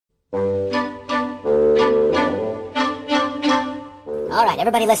Alright,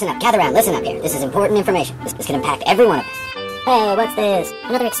 everybody listen up. Gather around, listen up here. This is important information. This can impact every one of us. Hey, what's this?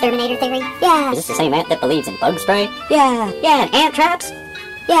 Another exterminator theory? Yeah. Is this the same ant that believes in bug spray? Yeah. Yeah, and ant traps?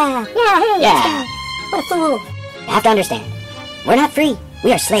 Yeah. Yeah, hey, Yeah. what a fool. You have to understand, we're not free.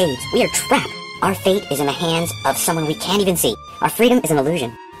 We are slaves. We are trapped. Our fate is in the hands of someone we can't even see. Our freedom is an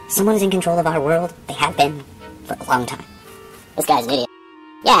illusion. Someone is in control of our world. They have been for a long time. This guy's an idiot.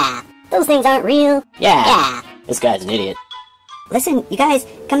 Yeah, those things aren't real. Yeah. Yeah. This guy's an idiot. Listen, you guys,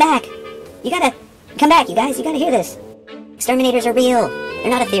 come back. You gotta come back, you guys. You gotta hear this. Exterminators are real. They're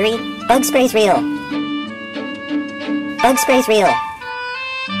not a theory. Bug spray's real. Bug spray's real.